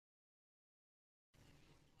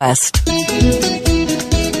West.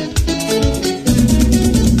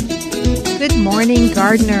 Good morning,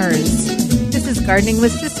 gardeners. This is Gardening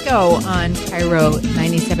with Ciscoe on Cairo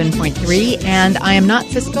 97.3, and I am not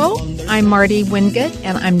Ciscoe. I'm Marty Wingate,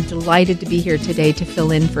 and I'm delighted to be here today to fill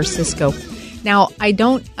in for Ciscoe. Now,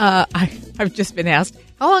 I've just been asked,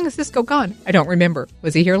 how long has Ciscoe gone? I don't remember.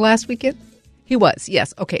 Was he here last weekend? He was,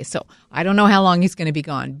 yes. Okay, so I don't know how long he's going to be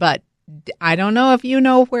gone, but I don't know if you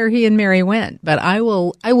know where he and Mary went, but I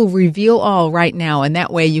will reveal all right now, and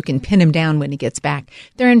that way you can pin him down when he gets back.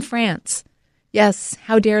 They're in France. Yes,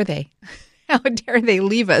 how dare they? How dare they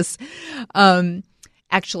leave us?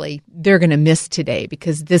 Actually, they're going to miss today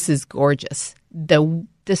because this is gorgeous. The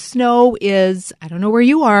snow is, I don't know where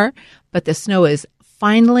you are, but the snow is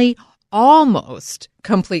finally almost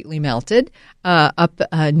completely melted up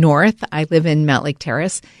north. I live in Mount Lake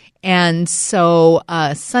Terrace. And so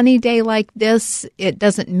a sunny day like this, it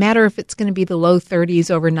doesn't matter if it's going to be the low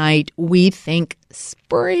 30s overnight. We think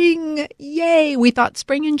spring. Yay. We thought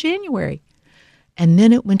spring in January. And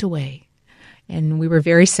then it went away. And we were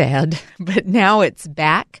very sad. But now it's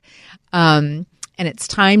back. And it's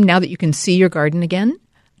time now that you can see your garden again.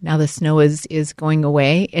 Now the snow is going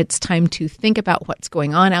away. It's time to think about what's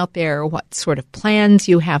going on out there, what sort of plans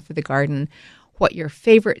you have for the garden, what your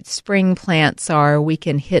favorite spring plants are. We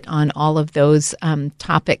can hit on all of those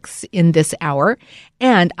topics in this hour.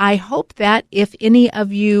 And I hope that if any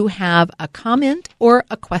of you have a comment or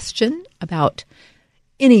a question about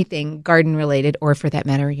anything garden related, or for that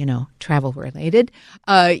matter, travel related,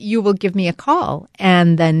 you will give me a call.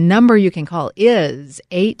 And the number you can call is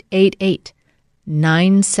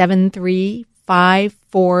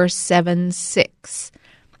 888-973-5476.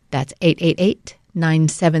 That's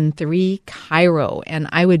 888-973-CAIRO. And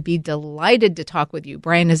I would be delighted to talk with you.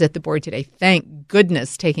 Brian is at the board today. Thank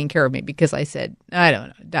goodness, taking care of me, because I said,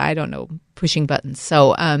 I don't know pushing buttons.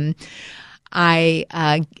 So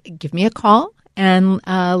give me a call and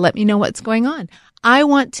let me know what's going on. I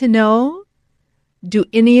want to know, do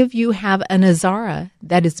any of you have an azara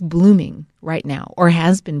that is blooming right now or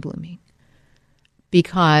has been blooming?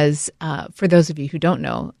 Because for those of you who don't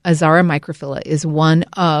know, Azara microphylla is one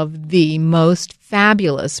of the most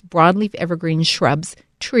fabulous broadleaf evergreen shrubs,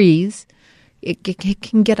 trees. It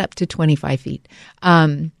can get up to 25 feet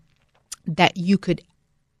that you could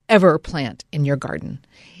ever plant in your garden.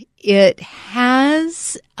 It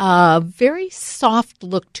has a very soft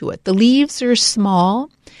look to it. The leaves are small,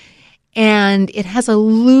 and it has a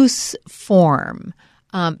loose form,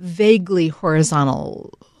 vaguely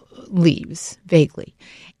horizontal leaves, vaguely.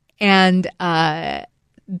 And the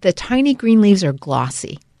tiny green leaves are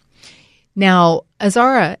glossy. Now,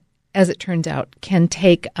 Azara, as it turns out, can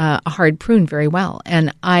take a hard prune very well.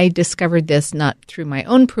 And I discovered this not through my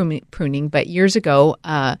own pruning, but years ago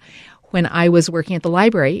when I was working at the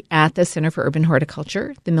library at the Center for Urban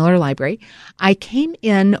Horticulture, the Miller Library. I came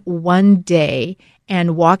in one day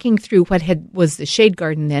and walking through what was the shade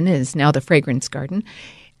garden then, is now the fragrance garden.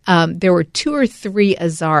 There were 2 or 3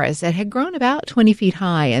 azaras that had grown about 20 feet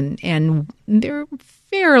high, and they're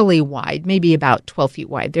fairly wide, maybe about 12 feet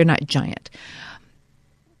wide. They're not giant.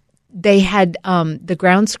 They had, the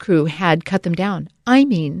grounds crew had cut them down. I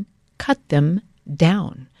mean, cut them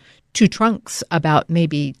down to trunks about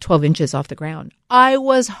maybe 12 inches off the ground. I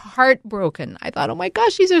was heartbroken. I thought, oh my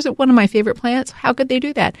gosh, these are one of my favorite plants. How could they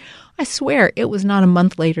do that? I swear it was not a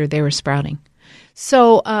month later they were sprouting.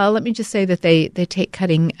 So let me just say that they take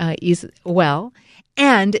cutting well.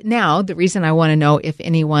 And now the reason I want to know if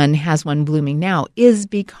anyone has one blooming now is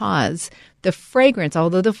because the fragrance,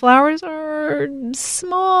 although the flowers are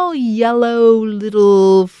small, yellow,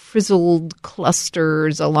 little frizzled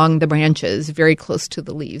clusters along the branches, very close to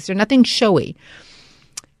the leaves. They're nothing showy.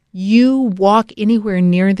 You walk anywhere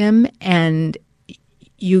near them and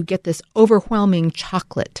you get this overwhelming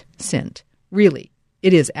chocolate scent. Really,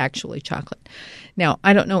 it is actually chocolate. Now,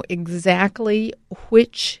 I don't know exactly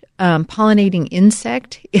which pollinating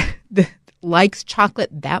insect likes chocolate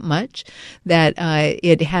that much that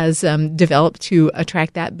it has developed to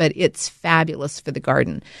attract that, but it's fabulous for the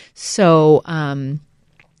garden. So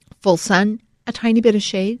full sun, a tiny bit of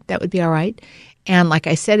shade, that would be all right. And like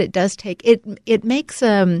I said, it does take, it makes,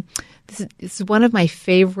 this is one of my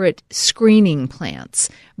favorite screening plants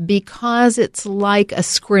because it's like a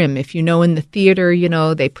scrim. If you know in the theater,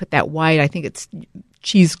 they put that white, I think it's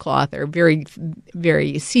cheesecloth or very,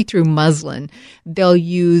 very see-through muslin they'll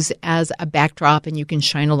use as a backdrop, and you can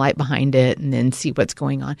shine a light behind it and then see what's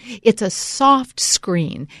going on. It's a soft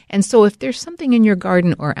screen. And so if there's something in your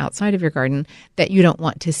garden or outside of your garden that you don't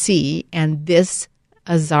want to see, and this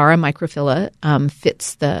Azara microphylla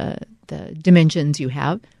fits the dimensions you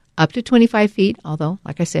have, up to 25 feet, although,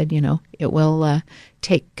 like I said, it will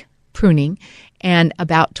take pruning, and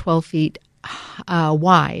about 12 feet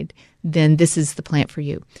wide, then this is the plant for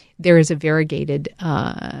you. There is a variegated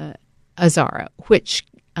azara, which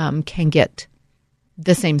can get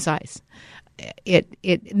the same size.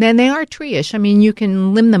 Then they are tree-ish. I mean, you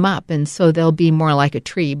can limb them up, and so they'll be more like a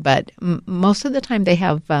tree. But most of the time, they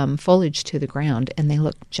have foliage to the ground, and they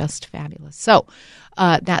look just fabulous. So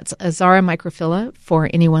that's Azara microphylla for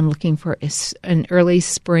anyone looking for an early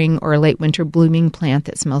spring or late winter blooming plant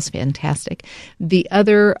that smells fantastic. The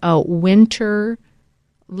other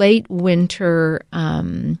late winter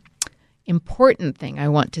important thing I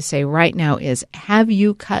want to say right now is, have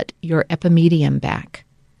you cut your epimedium back?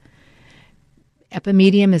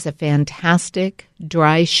 Epimedium is a fantastic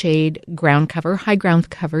dry shade ground cover, high ground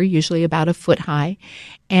cover, usually about a foot high.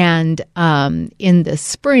 And in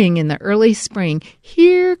the early spring,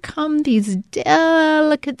 here come these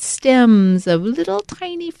delicate stems of little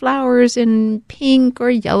tiny flowers in pink or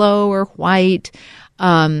yellow or white,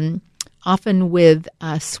 often with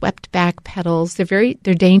swept back petals. They're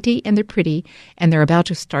dainty and they're pretty, and they're about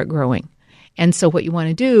to start growing. And so what you want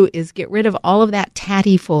to do is get rid of all of that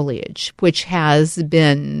tatty foliage, which has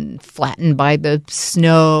been flattened by the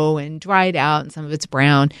snow and dried out, and some of it's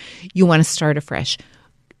brown. You want to start afresh.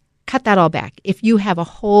 Cut that all back. If you have a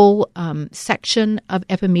whole section of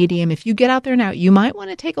epimedium, if you get out there now, you might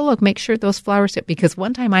want to take a look, make sure those flowers hit, because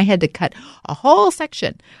one time I had to cut a whole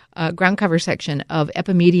section, ground cover section of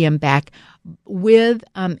epimedium back with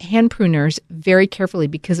hand pruners very carefully,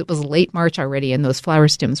 because it was late March already and those flower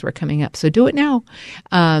stems were coming up. So do it now.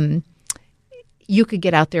 You could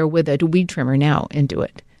get out there with a weed trimmer now and do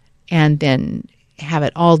it, and then have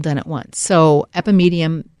it all done at once. So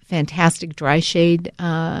epimedium, fantastic dry shade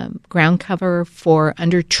ground cover for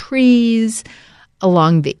under trees,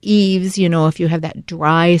 along the eaves. If you have that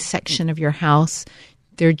dry section of your house,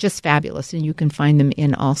 they're just fabulous, and you can find them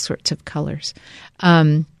in all sorts of colors.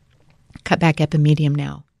 Cut back epimedium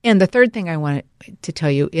now. And the third thing I wanted to tell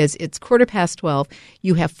you is it's 12:15.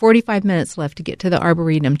 You have 45 minutes left to get to the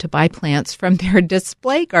Arboretum to buy plants from their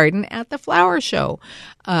display garden at the flower show,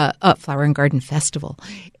 Flower and Garden Festival.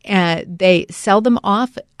 They sell them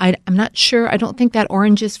off. I'm not sure. I don't think that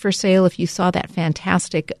orange is for sale. If you saw that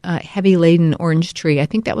fantastic heavy-laden orange tree, I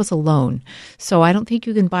think that was a loan. So I don't think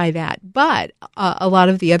you can buy that. But a lot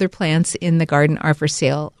of the other plants in the garden are for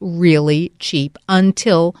sale really cheap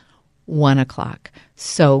until 1 o'clock.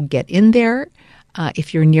 So get in there.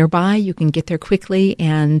 If you're nearby, you can get there quickly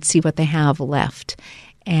and see what they have left.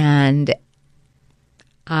 And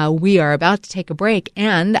we are about to take a break,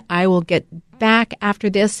 and I will get back after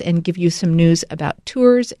this and give you some news about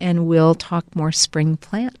tours, and we'll talk more spring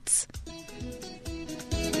plants.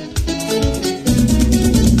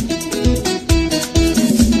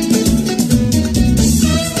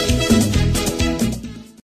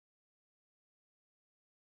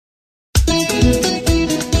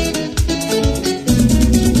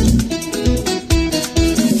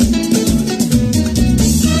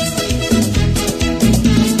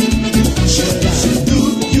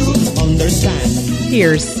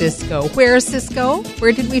 Here's Ciscoe. Where's Ciscoe?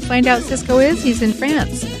 Where did we find out Ciscoe is? He's in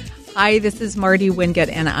France. Hi, this is Marty Wingate,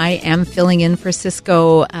 and I am filling in for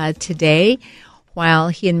Ciscoe today while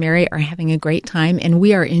he and Mary are having a great time, and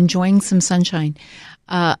we are enjoying some sunshine.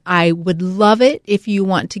 I would love it if you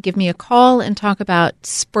want to give me a call and talk about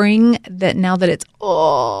spring, that now that it's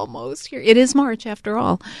almost here. It is March after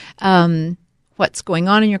all. What's going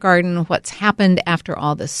on in your garden, what's happened after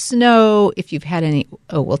all the snow, if you've had any,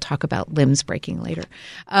 we'll talk about limbs breaking later.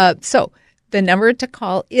 So the number to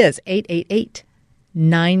call is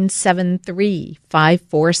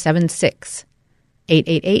 888-973-5476,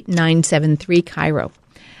 888-973-KIRO.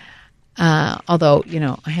 Although,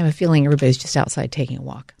 I have a feeling everybody's just outside taking a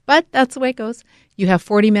walk. But that's the way it goes. You have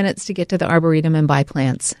 40 minutes to get to the Arboretum and buy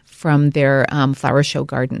plants from their flower show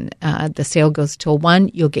garden. The sale goes till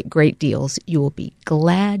 1. You'll get great deals. You will be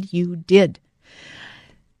glad you did.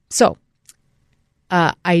 So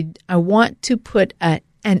I want to put an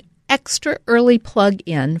extra early plug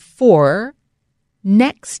in for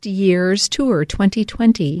next year's tour,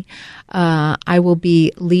 2020. I will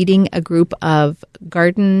be leading a group of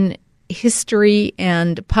garden history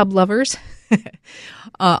and pub lovers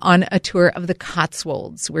on a tour of the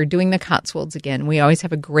Cotswolds. We're doing the Cotswolds again. We always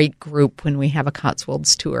have a great group when we have a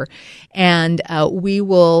Cotswolds tour. And we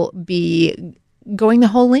will be going the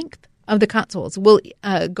whole length of the Cotswolds. We'll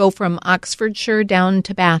go from Oxfordshire down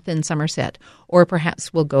to Bath in Somerset, or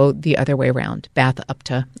perhaps we'll go the other way around, Bath up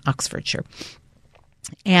to Oxfordshire.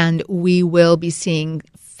 And we will be seeing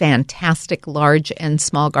fantastic large and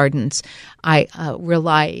small gardens. I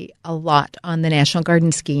rely a lot on the National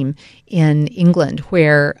Garden Scheme in England,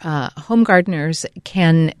 where home gardeners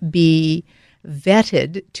can be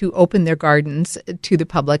vetted to open their gardens to the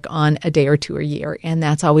public on a day or two a year. And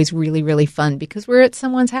that's always really, really fun because we're at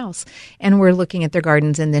someone's house and we're looking at their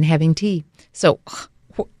gardens and then having tea. So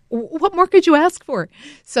what more could you ask for?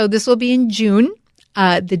 So this will be in June.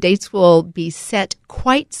 The dates will be set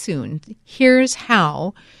quite soon. Here's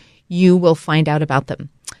how you will find out about them.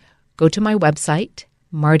 Go to my website,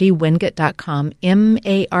 martywingate.com,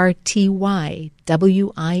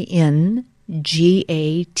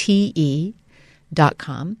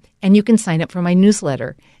 MartyWingate.com, and you can sign up for my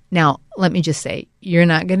newsletter. Now, let me just say, you're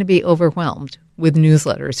not going to be overwhelmed with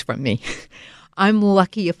newsletters from me. I'm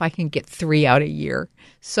lucky if I can get 3 out a year.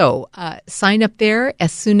 So sign up there.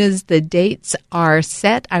 As soon as the dates are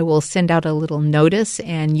set, I will send out a little notice,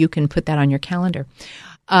 and you can put that on your calendar.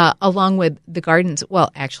 Along with the gardens,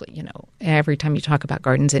 well, actually, you know, every time you talk about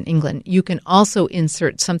gardens in England, you can also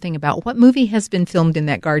insert something about what movie has been filmed in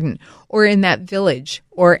that garden or in that village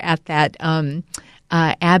or at that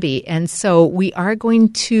abbey. And so we are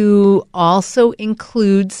going to also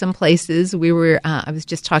include some places. I was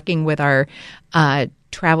just talking with our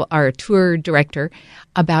tour director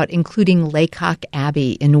about including Laycock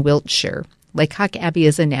Abbey in Wiltshire. Laycock Abbey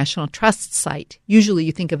is a National Trust site. Usually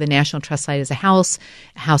you think of a National Trust site as a house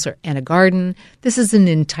and a garden. This is an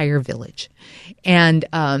entire village. And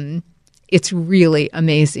it's really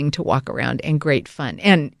amazing to walk around and great fun.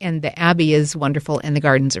 And the Abbey is wonderful and the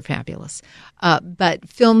gardens are fabulous. But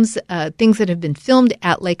things that have been filmed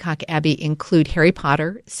at Laycock Abbey include Harry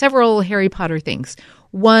Potter, several Harry Potter things.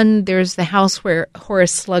 One, there's the house where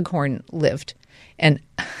Horace Slughorn lived. And,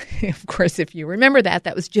 of course, if you remember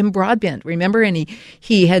that was Jim Broadbent. Remember? And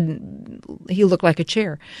he looked like a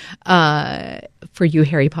chair for you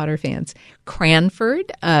Harry Potter fans.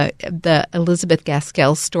 Cranford, the Elizabeth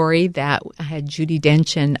Gaskell story that had Judi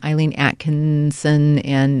Dench and Eileen Atkinson,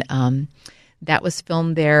 and that was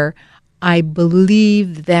filmed there. I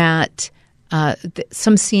believe that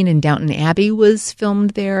some scene in Downton Abbey was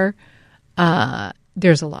filmed there.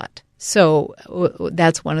 There's a lot. So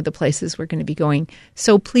that's one of the places we're going to be going.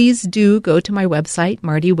 So please do go to my website,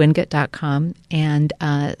 martywingate.com, and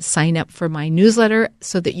sign up for my newsletter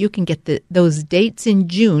so that you can get those dates in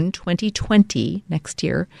June 2020, next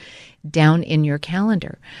year, down in your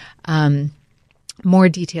calendar. More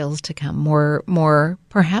details to come,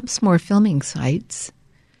 perhaps more filming sites,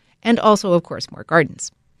 and also, of course, more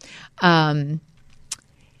gardens. Now,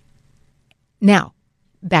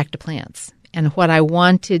 back to plants. And what I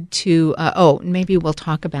wanted to, maybe we'll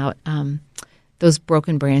talk about those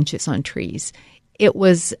broken branches on trees. It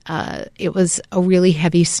was a really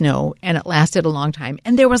heavy snow, and it lasted a long time,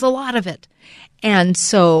 and there was a lot of it. And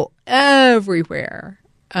so everywhere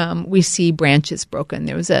we see branches broken.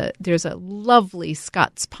 There's a lovely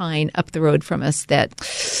Scots pine up the road from us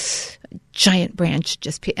not giant branch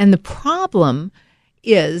and the problem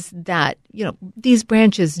is that, you know, these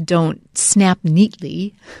branches don't snap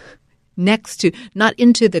neatly not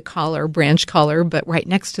into the branch collar, but right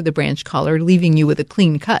next to the branch collar, leaving you with a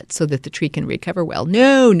clean cut so that the tree can recover well.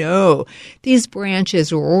 No. These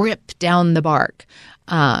branches rip down the bark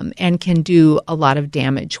and can do a lot of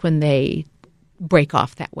damage when they break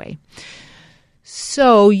off that way.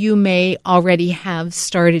 So you may already have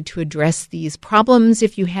started to address these problems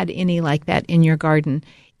if you had any like that in your garden.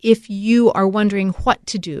 If you are wondering what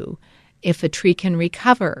to do if a tree can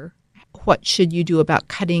recover, what should you do about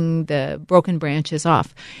cutting the broken branches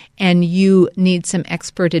off, and you need some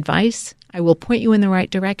expert advice, I will point you in the right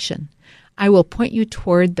direction. I will point you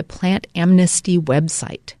toward the Plant Amnesty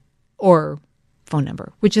website or phone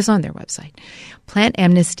number, which is on their website,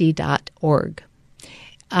 plantamnesty.org.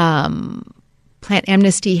 Plant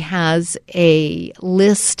Amnesty has a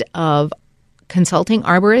list of consulting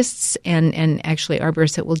arborists and actually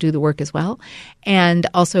arborists that will do the work as well, and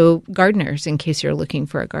also gardeners in case you're looking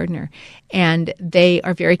for a gardener. And they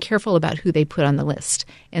are very careful about who they put on the list.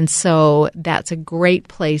 And so that's a great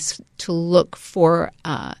place to look for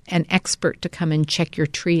an expert to come and check your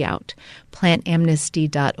tree out,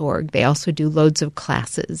 plantamnesty.org. They also do loads of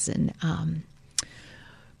classes and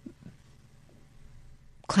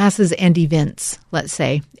events, let's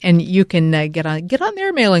say, and you can get on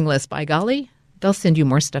their mailing list, by golly. They'll send you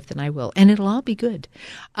more stuff than I will, and it'll all be good.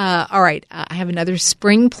 All right, I have another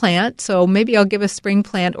spring plant, so maybe I'll give a spring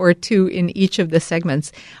plant or two in each of the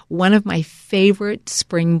segments. One of my favorite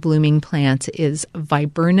spring blooming plants is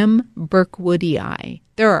Viburnum burkwoodii.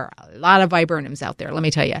 There are a lot of viburnums out there, let me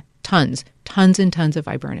tell you. Tons and tons of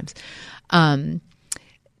viburnums.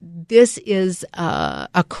 This is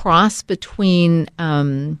a cross between,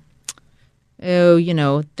 the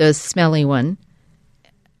smelly one,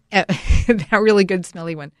 that really good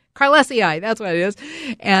smelly one, Carlesii, that's what it is,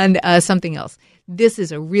 and something else. This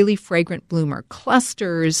is a really fragrant bloomer.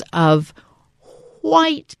 Clusters of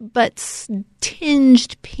white but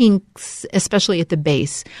tinged pinks, especially at the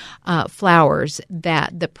base, flowers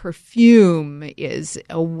that the perfume is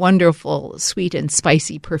a wonderful, sweet and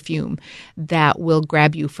spicy perfume that will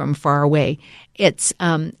grab you from far away. It's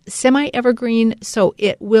semi-evergreen, so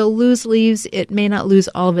it will lose leaves. It may not lose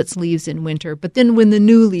all of its leaves in winter, but then when the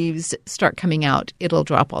new leaves start coming out, it'll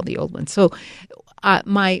drop all the old ones. So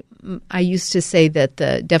I used to say that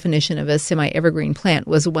the definition of a semi-evergreen plant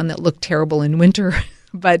was one that looked terrible in winter,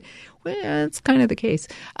 but it's kind of the case.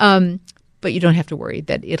 But you don't have to worry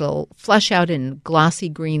that it'll flush out in glossy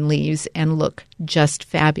green leaves and look just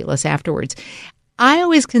fabulous afterwards. I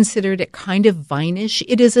always considered it kind of vine-ish.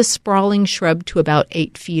 It is a sprawling shrub to about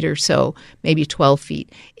 8 feet or so, maybe 12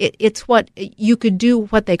 feet. It's what you could do,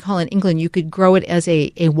 what they call in England, you could grow it as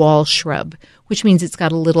a wall shrub, which means it's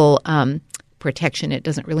got a little protection. It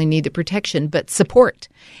doesn't really need the protection, but support.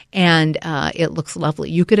 And it looks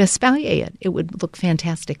lovely. You could espalier it. It would look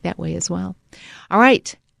fantastic that way as well. All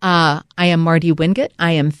right. I am Marty Wingate.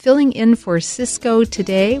 I am filling in for Ciscoe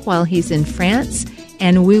today while he's in France,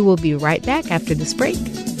 and we will be right back after this break. Do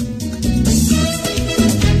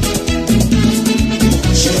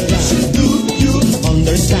you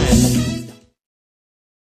understand?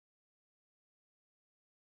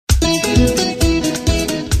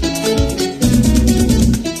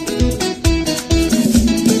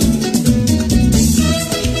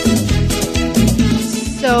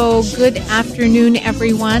 Good afternoon,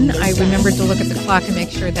 everyone. I remembered to look at the clock and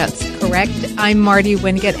make sure that's correct. I'm Marty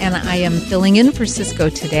Wingate, and I am filling in for Ciscoe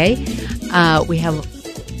today. We have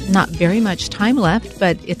not very much time left,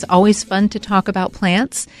 but it's always fun to talk about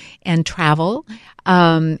plants and travel.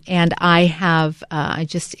 And I have, I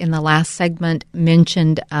just in the last segment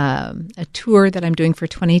mentioned a tour that I'm doing for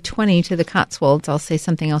 2020 to the Cotswolds. I'll say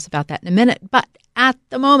something else about that in a minute. But at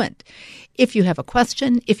the moment, if you have a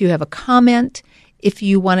question, if you have a comment, if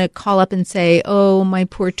you want to call up and say, oh, my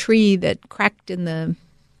poor tree that cracked in the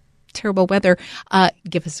terrible weather,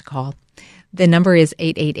 give us a call. The number is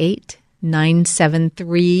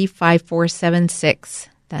 888-973-5476.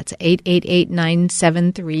 That's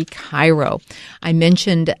 888-973-CAIRO. I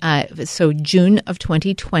mentioned, so June of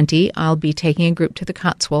 2020, I'll be taking a group to the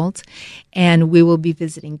Cotswolds, and we will be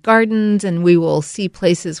visiting gardens, and we will see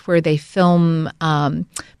places where they film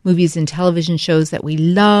movies and television shows that we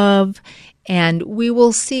love. And we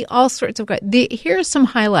will see all sorts of – here are some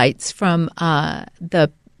highlights from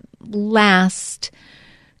the last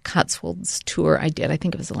Cotswolds tour I did. I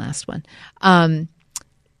think it was the last one.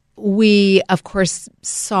 We, of course,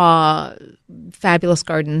 saw fabulous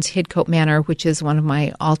gardens, Hidcote Manor, which is one of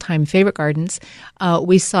my all-time favorite gardens.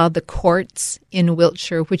 We saw the Courts in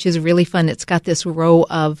Wiltshire, which is really fun. It's got this row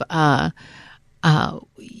of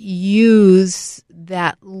yews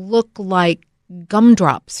that look like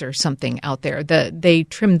gumdrops or something out there. They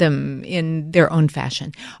trim them in their own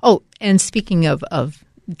fashion. Oh, and speaking of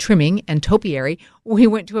trimming and topiary, we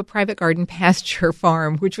went to a private garden pasture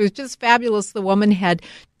farm, which was just fabulous. The woman had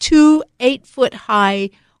 2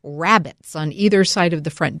 8-foot-high rabbits on either side of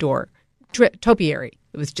the front door. Topiary.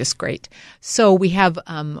 It was just great. So we have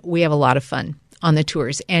a lot of fun on the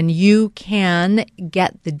tours, and you can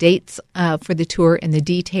get the dates for the tour and the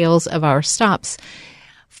details of our stops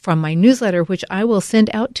from my newsletter, which I will send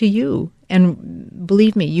out to you. And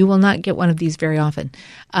believe me, you will not get one of these very often.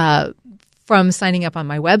 From signing up on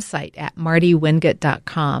my website at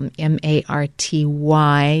martywingate.com,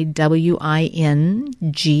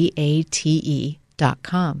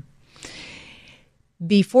 MartyWingate.com.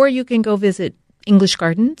 Before you can go visit English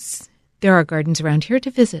gardens, there are gardens around here to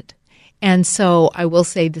visit. And so I will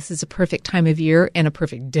say this is a perfect time of year and a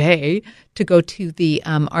perfect day to go to the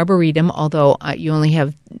Arboretum, although you only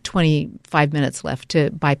have 25 minutes left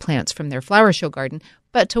to buy plants from their flower show garden,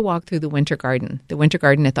 but to walk through the Winter Garden. The Winter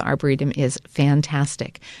Garden at the Arboretum is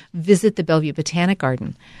fantastic. Visit the Bellevue Botanic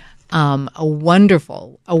Garden. A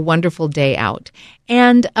wonderful day out.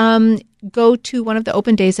 And go to one of the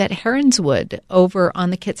open days at Heronswood over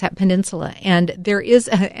on the Kitsap Peninsula. And there is,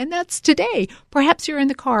 and that's today. Perhaps you're in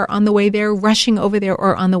the car on the way there, rushing over there,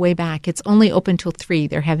 or on the way back. It's only open till 3.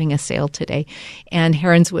 They're having a sale today. And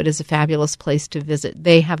Heronswood is a fabulous place to visit.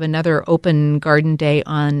 They have another open garden day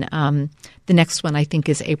on the next one, I think,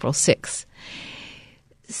 is April 6th.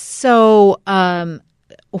 So,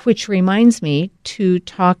 which reminds me to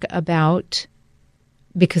talk about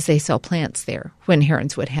because they sell plants there when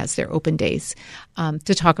Heronswood has their open days,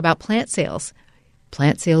 to talk about plant sales.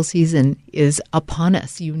 Plant sale season is upon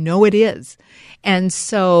us. You know it is. And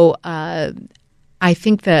so I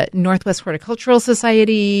think the Northwest Horticultural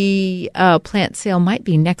Society plant sale might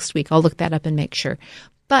be next week. I'll look that up and make sure.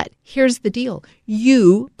 But here's the deal.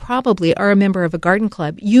 You probably are a member of a garden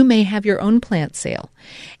club. You may have your own plant sale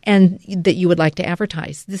and that you would like to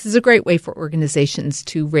advertise. This is a great way for organizations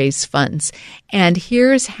to raise funds. And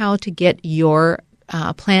here's how to get your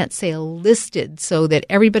plant sale listed so that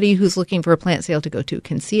everybody who's looking for a plant sale to go to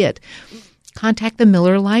can see it. Contact the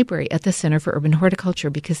Miller Library at the Center for Urban Horticulture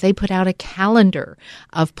because they put out a calendar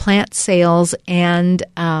of plant sales and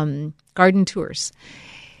garden tours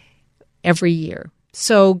every year.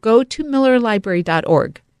 So go to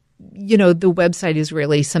millerlibrary.org. You know, the website is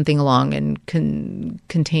really something long and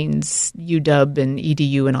contains UW and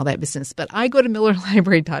EDU and all that business. But I go to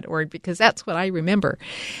millerlibrary.org because that's what I remember.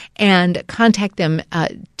 And contact them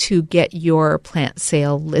to get your plant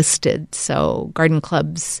sale listed. So garden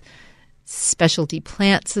clubs, specialty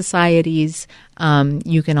plant societies,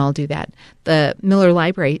 you can all do that. The Miller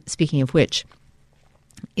Library, speaking of which,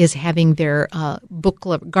 is having their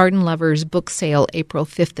Garden Lovers book sale April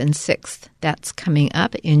 5th and 6th. That's coming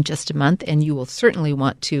up in just a month, and you will certainly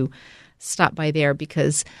want to stop by there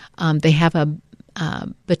because they have a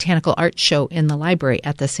botanical art show in the library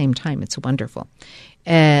at the same time. It's wonderful.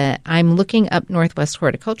 I'm looking up Northwest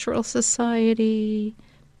Horticultural Society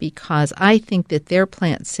because I think that their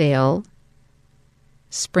plant sale,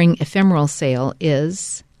 spring ephemeral sale,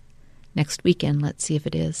 is next weekend. Let's see if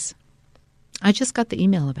it is. I just got the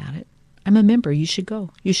email about it. I'm a member. You should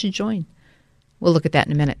go. You should join. We'll look at that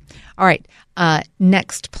in a minute. All right.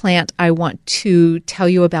 Next plant I want to tell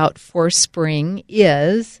you about for spring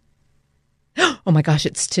is, oh my gosh,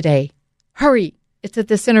 it's today. Hurry. It's at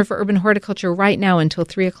the Center for Urban Horticulture right now until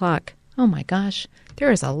 3 o'clock. Oh my gosh.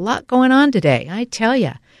 There is a lot going on today. I tell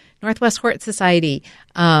you. Northwest Hort Society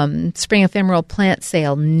spring ephemeral plant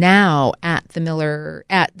sale now at the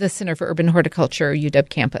Center for Urban Horticulture UW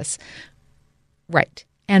campus. Right.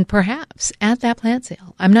 And perhaps at that plant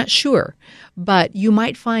sale, I'm not sure, but you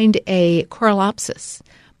might find a Coralopsis.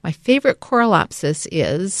 My favorite Coralopsis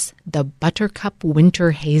is the Buttercup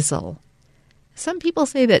Winter Hazel. Some people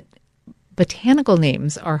say that botanical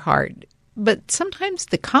names are hard, but sometimes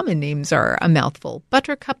the common names are a mouthful.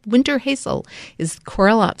 Buttercup Winter Hazel is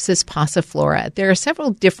Coralopsis passiflora. There are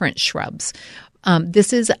several different shrubs.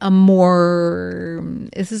 This is a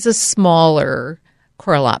smaller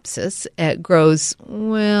Coralopsis. It grows,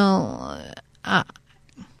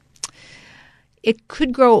 it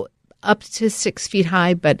could grow up to 6 feet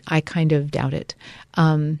high, but I kind of doubt it.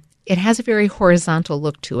 It has a very horizontal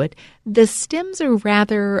look to it. The stems are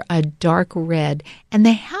rather a dark red, and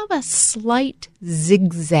they have a slight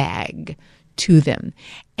zigzag to them.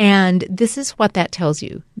 And this is what that tells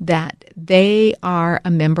you, that they are a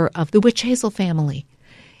member of the witch hazel family.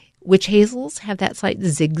 Witch hazels have that slight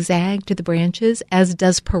zigzag to the branches, as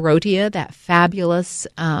does Perotea, that fabulous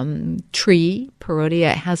tree.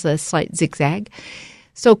 Perotea has a slight zigzag.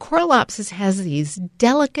 So Coralopsis has these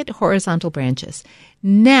delicate horizontal branches.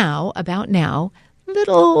 About now,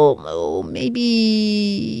 little,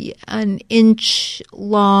 maybe an inch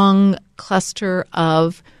long cluster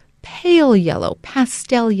of pale yellow,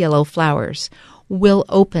 pastel yellow flowers will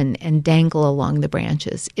open and dangle along the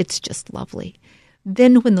branches. It's just lovely.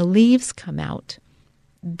 Then when the leaves come out,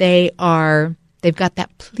 they've got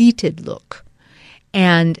that pleated look,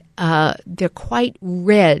 and they're quite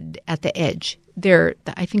red at the edge. I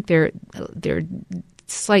think they're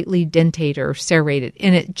slightly dentate or serrated,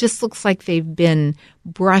 and it just looks like they've been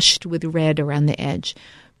brushed with red around the edge.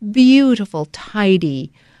 Beautiful,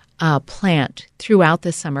 tidy plant throughout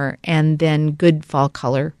the summer, and then good fall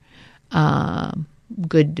color,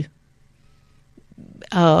 good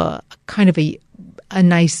kind of a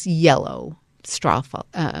nice yellow straw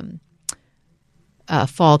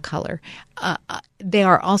fall color. They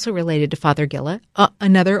are also related to Fothergilla.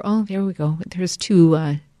 There we go. There's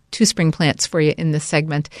two spring plants for you in this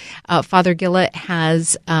segment. Fothergilla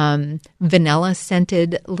has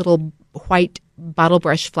vanilla-scented little white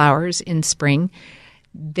bottlebrush flowers in spring.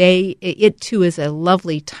 It too is a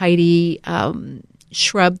lovely, tidy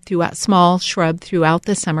small shrub throughout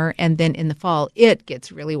the summer, and then in the fall it gets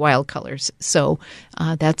really wild colors. So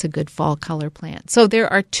that's a good fall color plant. So there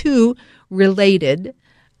are two related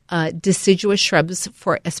deciduous shrubs,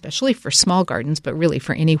 especially for small gardens, but really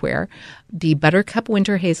for anywhere, the buttercup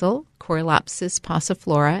winter hazel, Coreopsis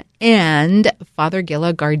passiflora, and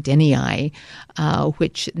Fothergilla gardeniae,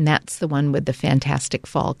 and that's the one with the fantastic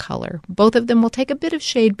fall color. Both of them will take a bit of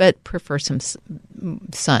shade, but prefer some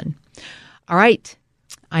sun. All right.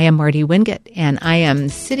 I am Marty Wingate, and I am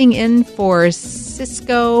sitting in for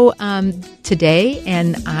Ciscoe today,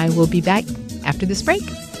 and I will be back after this break.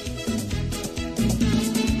 Do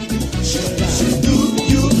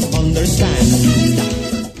you understand?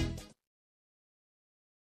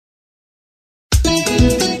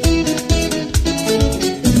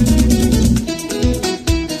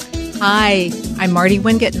 Hi, I'm Marty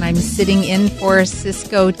Wingate, and I'm sitting in for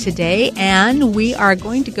Ciscoe today, and we are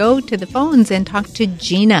going to go to the phones and talk to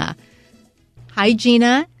Gina. Hi,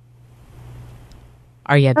 Gina.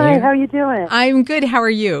 Are you there? Hi, how are you doing? I'm good. How are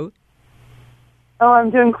you? Oh, I'm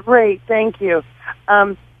doing great. Thank you.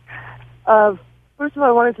 First of all,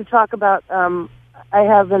 I wanted to talk about, I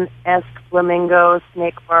have an Esk Flamingo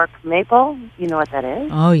snakebark maple. You know what that is?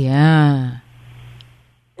 Oh, yeah.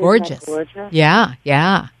 Gorgeous. Isn't that gorgeous? Yeah.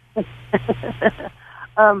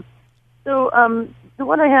 The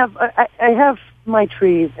one I have my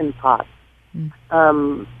trees in pots,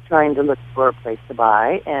 trying to look for a place to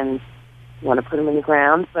buy and want to put them in the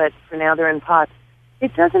ground, but for now they're in pots.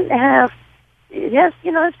 It has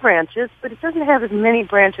branches, but it doesn't have as many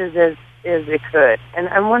branches as it could. And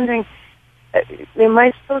I'm wondering, am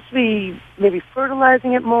I supposed to be maybe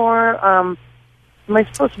fertilizing it more? Am I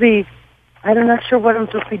supposed to be, I'm not sure what I'm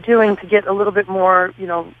supposed to be doing to get a little bit more,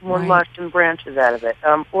 more Right. lush and branches out of it.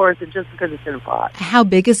 Or is it just because it's in a pot? How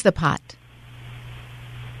big is the pot?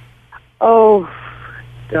 Oh,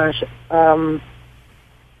 gosh. I'm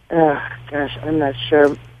not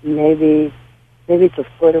sure. Maybe it's a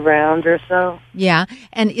foot around or so. Yeah.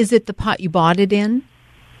 And is it the pot you bought it in?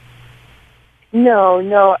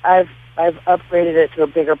 No, I've upgraded it to a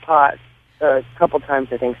bigger pot a couple times,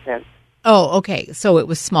 I think, since. Oh, okay. So it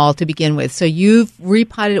was small to begin with. So you've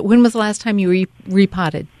repotted it. When was the last time you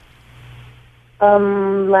repotted?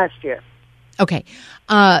 Last year. Okay.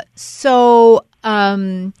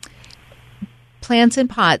 Plants in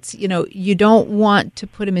pots, you don't want to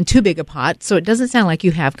put them in too big a pot. So it doesn't sound like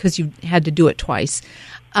you have because you had to do it twice.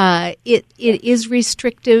 It is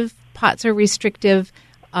restrictive. Pots are restrictive.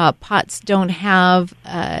 Pots don't have...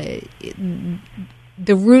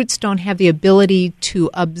 the roots don't have the ability to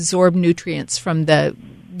absorb nutrients from the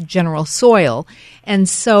general soil. And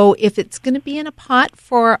so if it's going to be in a pot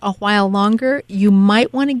for a while longer, you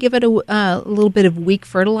might want to give it a little bit of weak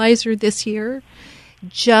fertilizer this year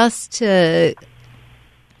just to,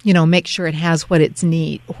 make sure it has what it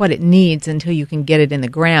needs until you can get it in the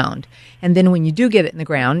ground. And then when you do get it in the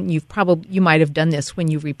ground, you might have done this when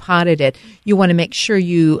you repotted it. You want to make sure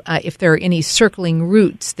if there are any circling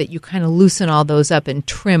roots, that you kind of loosen all those up and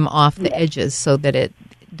trim off the edges so that it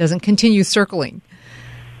doesn't continue circling.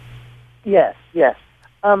 Yes.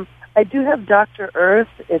 I do have Dr. Earth.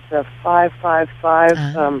 It's a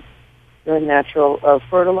 555 natural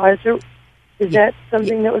fertilizer. Is that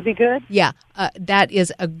something that would be good? Yeah, that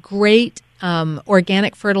is a great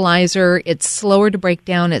organic fertilizer. It's slower to break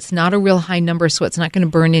down. It's not a real high number, so it's not going to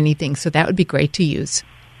burn anything. So that would be great to use.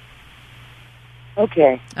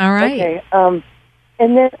 Okay. All right. Okay.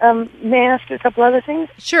 And then may I ask you a couple other things?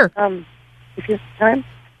 Sure. If you have time.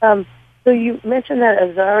 So you mentioned that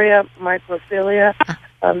Azaria microphilia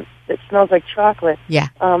that smells like chocolate. Yeah.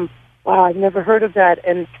 Wow, I've never heard of that,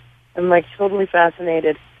 and I'm totally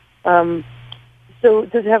fascinated. So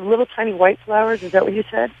does it have little tiny white flowers? Is that what you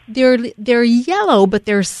said? They're yellow, but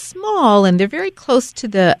they're small, and they're very close to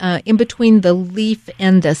the in between the leaf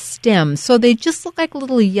and the stem. So they just look like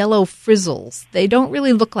little yellow frizzles. They don't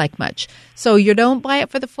really look like much. So you don't buy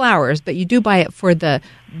it for the flowers, but you do buy it for the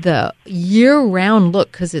year-round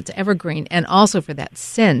look because it's evergreen, and also for that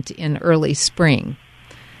scent in early spring.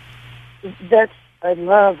 I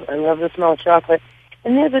love the smell of chocolate.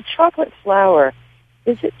 And there's a chocolate flower.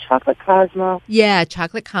 Is it chocolate cosmos? Yeah,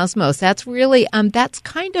 chocolate cosmos. That's really,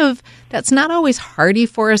 that's not always hardy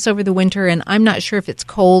for us over the winter, and I'm not sure if it's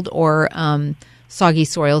cold or soggy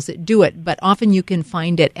soils that do it, but often you can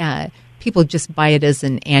find it, people just buy it as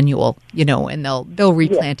an annual, and they'll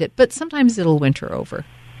replant it, but sometimes it'll winter over.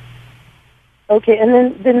 Okay,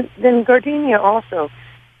 and then gardenia also.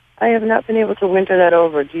 I have not been able to winter that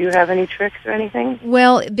over. Do you have any tricks or anything?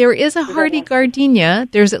 Well, there is a hardy gardenia.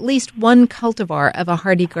 There's at least one cultivar of a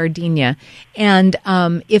hardy gardenia. And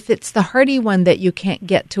if it's the hardy one that you can't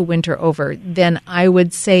get to winter over, then I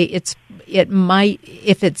would say it might,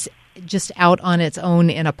 if it's just out on its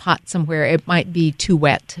own in a pot somewhere, it might be too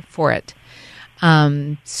wet for it.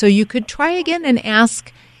 So you could try again and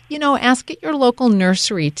ask at your local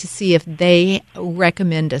nursery to see if they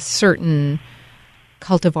recommend a certain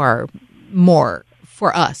cultivar more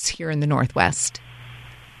for us here in the Northwest.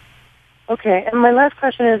 Okay, and my last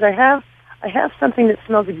question is, I have something that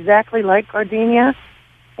smells exactly like gardenia,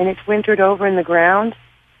 and it's wintered over in the ground.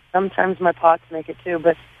 Sometimes my pots make it too,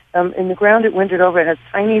 but in the ground it wintered over. It has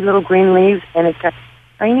tiny little green leaves, and it's got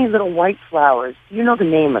tiny little white flowers. Do you know the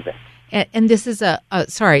name of it? And this is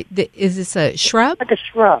is this a shrub? Like a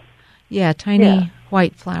shrub. Yeah, tiny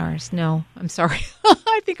white flowers. No, I'm sorry.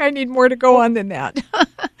 I think I need more to go on than that.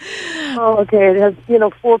 Oh, okay. It has,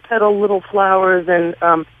 4-petal little flowers, and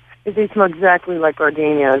they smell exactly like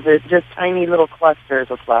gardenias. It's just tiny little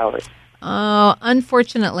clusters of flowers.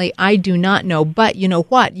 Unfortunately, I do not know. But you know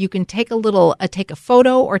what? You can take take a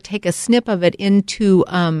photo or take a snip of it into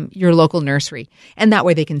your local nursery, and that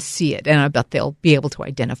way they can see it, and I bet they'll be able to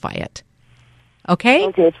identify it. Okay?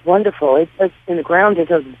 Okay, it's wonderful. It's in the ground, it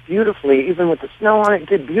does beautifully. Even with the snow on it, it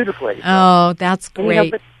did beautifully. Oh, that's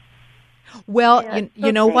great. Well,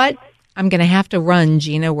 you know what? I'm going to have to run,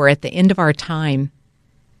 Gina. We're at the end of our time.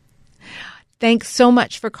 Thanks so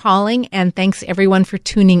much for calling, and thanks everyone for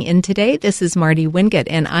tuning in today. This is Marty Wingate,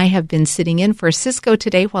 and I have been sitting in for Ciscoe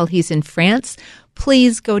today while he's in France.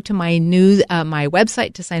 Please go to my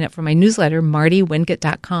website to sign up for my newsletter,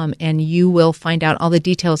 martywingate.com, and you will find out all the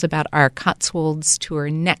details about our Cotswolds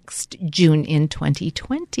tour next June in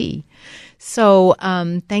 2020. So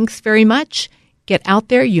thanks very much. Get out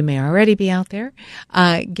there. You may already be out there.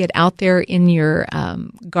 Get out there in your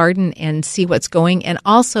garden and see what's going. And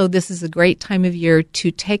also, this is a great time of year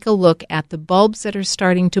to take a look at the bulbs that are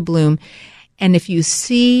starting to bloom. And if you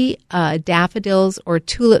see daffodils or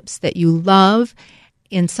tulips that you love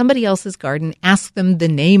in somebody else's garden, ask them the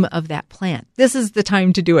name of that plant. This is the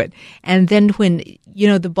time to do it. And then when,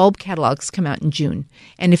 the bulb catalogs come out in June.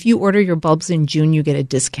 And if you order your bulbs in June, you get a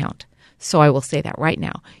discount. So I will say that right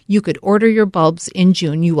now. You could order your bulbs in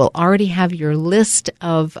June. You will already have your list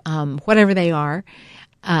of whatever they are,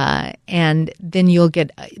 and then you'll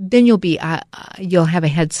have a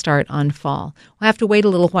head start on fall. We'll have to wait a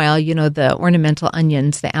little while. The ornamental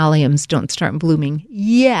onions, the alliums, don't start blooming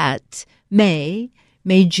yet. May,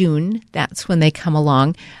 June, that's when they come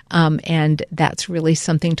along, and that's really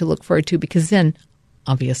something to look forward to because then,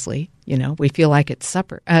 obviously, we feel like it's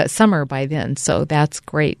summer by then, so that's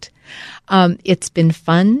great. It's been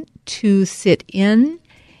fun to sit in,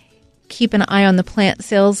 keep an eye on the plant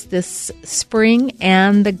sales this spring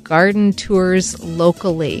and the garden tours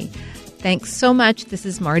locally. Thanks so much. This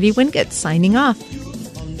is Marty Wingate signing off.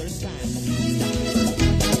 Understand.